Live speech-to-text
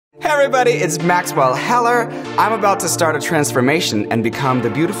Hey everybody, it's Maxwell Heller. I'm about to start a transformation and become the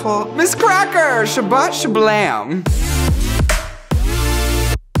beautiful Miz Cracker! Shabbat shablam!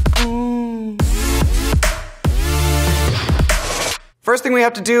 First thing we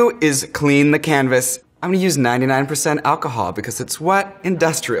have to do is clean the canvas. I'm gonna use 99% alcohol because it's what?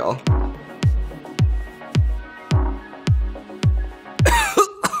 Industrial.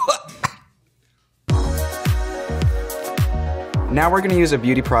 Now we're gonna use a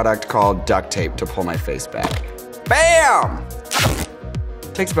beauty product called duct tape to pull my face back. Bam!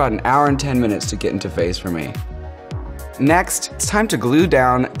 Takes about an hour and 10 minutes to get into face for me. Next, it's time to glue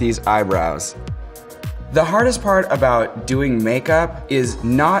down these eyebrows. The hardest part about doing makeup is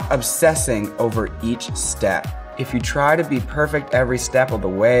not obsessing over each step. If you try to be perfect every step of the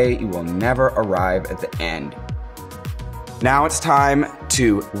way, you will never arrive at the end. Now it's time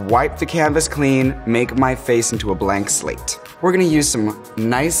to wipe the canvas clean, make my face into a blank slate. We're gonna use some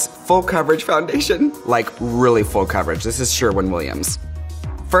nice full coverage foundation, like really full coverage. This is Sherwin-Williams.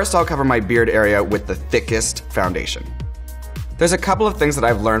 First, I'll cover my beard area with the thickest foundation. There's a couple of things that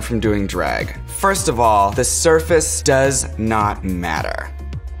I've learned from doing drag. First of all, the surface does not matter.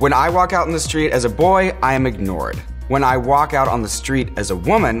 When I walk out in the street as a boy, I am ignored. When I walk out on the street as a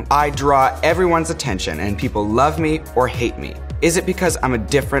woman, I draw everyone's attention and people love me or hate me. Is it because I'm a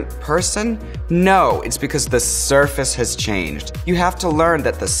different person? No, it's because the surface has changed. You have to learn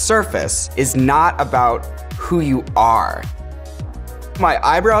that the surface is not about who you are. My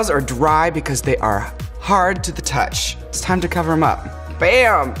eyebrows are dry because they are hard to the touch. It's time to cover them up.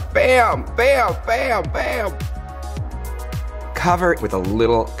 Bam, bam, bam, bam, bam. Cover with a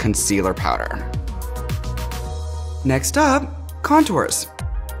little concealer powder. Next up, contours.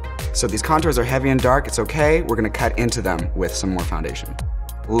 So these contours are heavy and dark, it's okay. We're gonna cut into them with some more foundation.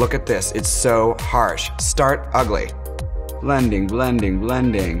 Look at this, it's so harsh. Start ugly. Blending, blending,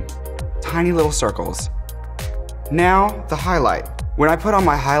 blending. Tiny little circles. Now, the highlight. When I put on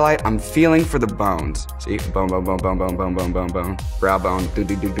my highlight, I'm feeling for the bones. See, bone, bone, bone, bone, bone, bone, bone, bone, bone. Brow bone, ding,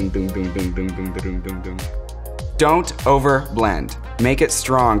 ding, ding, ding, ding, ding, ding, ding, ding, ding, ding. Don't over blend. Make it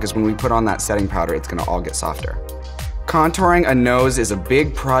strong, because when we put on that setting powder, it's gonna all get softer. Contouring a nose is a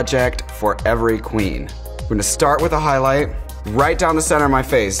big project for every queen. We're gonna start with a highlight, right down the center of my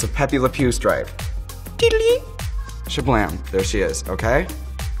face, a Pepe Le Pew stripe. Shablam, there she is, okay?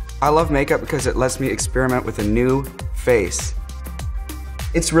 I love makeup because it lets me experiment with a new face.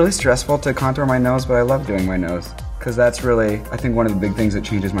 It's really stressful to contour my nose, but I love doing my nose, because that's really, I think, one of the big things that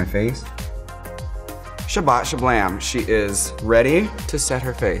changes my face. Shabbat shablam, she is ready to set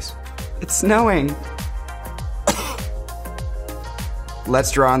her face. It's snowing.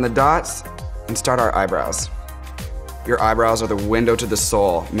 Let's draw on the dots and start our eyebrows. Your eyebrows are the window to the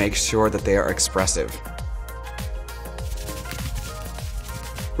soul. Make sure that they are expressive.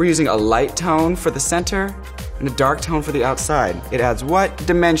 We're using a light tone for the center and a dark tone for the outside. It adds what?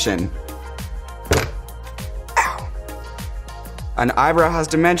 Dimension. Ow. An eyebrow has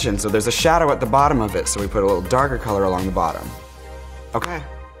dimension, so there's a shadow at the bottom of it, so we put a little darker color along the bottom. Okay,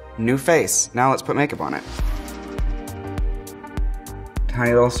 new face. Now let's put makeup on it.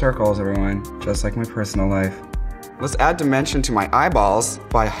 Tiny little circles, everyone, just like my personal life. Let's add dimension to my eyeballs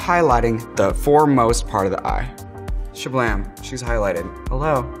by highlighting the foremost part of the eye. Shablam, she's highlighted.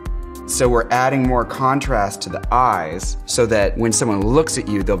 Hello. So we're adding more contrast to the eyes so that when someone looks at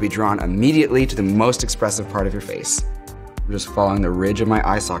you, they'll be drawn immediately to the most expressive part of your face. I'm just following the ridge of my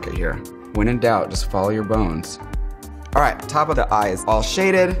eye socket here. When in doubt, just follow your bones. All right, top of the eye is all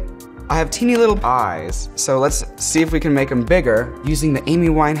shaded. I have teeny little eyes, so let's see if we can make them bigger using the Amy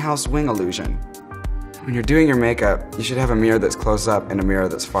Winehouse wing illusion. When you're doing your makeup, you should have a mirror that's close up and a mirror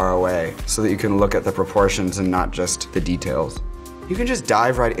that's far away so that you can look at the proportions and not just the details. You can just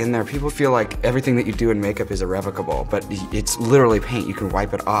dive right in there. People feel like everything that you do in makeup is irrevocable, but it's literally paint. You can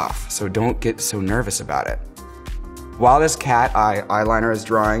wipe it off, so don't get so nervous about it. While this cat eye eyeliner is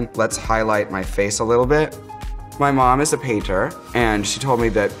drying, let's highlight my face a little bit. My mom is a painter, and she told me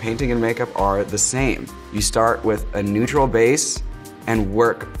that painting and makeup are the same. You start with a neutral base and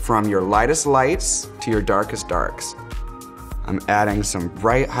work from your lightest lights to your darkest darks. I'm adding some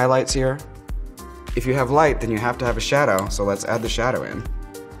bright highlights here. If you have light, then you have to have a shadow, so let's add the shadow in.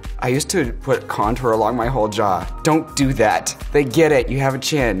 I used to put contour along my whole jaw. Don't do that. They get it, you have a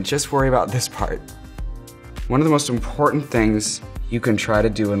chin. Just worry about this part. One of the most important things you can try to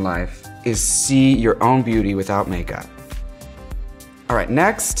do in life is see your own beauty without makeup. All right,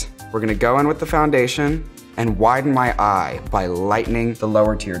 next, we're gonna go in with the foundation and widen my eye by lightening the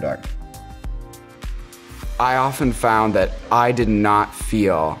lower tear duct. I often found that I did not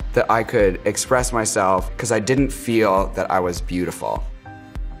feel that I could express myself because I didn't feel that I was beautiful.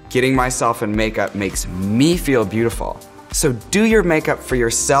 Getting myself in makeup makes me feel beautiful. So do your makeup for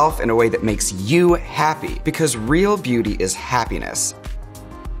yourself in a way that makes you happy, because real beauty is happiness.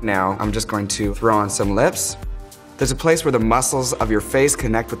 Now, I'm just going to throw on some lips. There's a place where the muscles of your face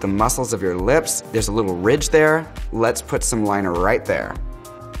connect with the muscles of your lips. There's a little ridge there. Let's put some liner right there.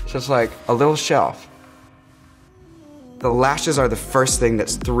 Just like a little shelf. The lashes are the first thing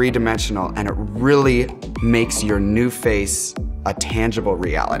that's three-dimensional, and it really makes your new face a tangible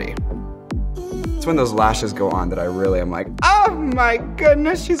reality. It's when those lashes go on that I really am like, oh my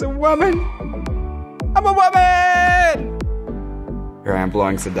goodness, she's a woman. I'm a woman! Here I am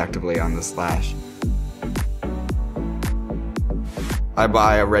blowing seductively on this lash. I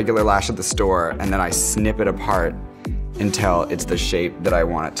buy a regular lash at the store and then I snip it apart until it's the shape that I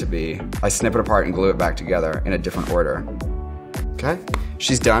want it to be. I snip it apart and glue it back together in a different order. Okay?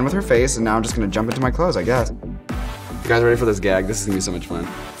 She's done with her face, and now I'm just gonna jump into my clothes, I guess. You guys ready for this gag? This is gonna be so much fun.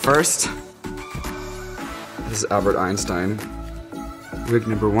 First, this is Albert Einstein. Wig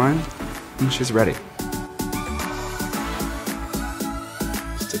number 1, and she's ready.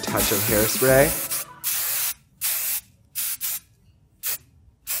 Just a touch of hairspray.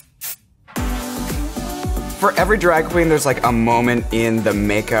 For every drag queen, there's like a moment in the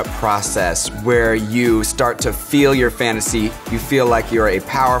makeup process where you start to feel your fantasy. You feel like you're a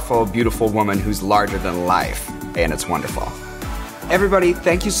powerful, beautiful woman who's larger than life, and it's wonderful. Everybody,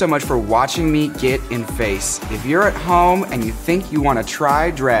 thank you so much for watching me get in face. If you're at home and you think you want to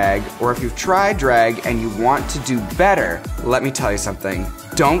try drag, or if you've tried drag and you want to do better, let me tell you something.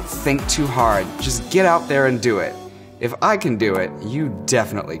 Don't think too hard. Just get out there and do it. If I can do it, you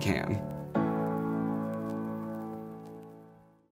definitely can.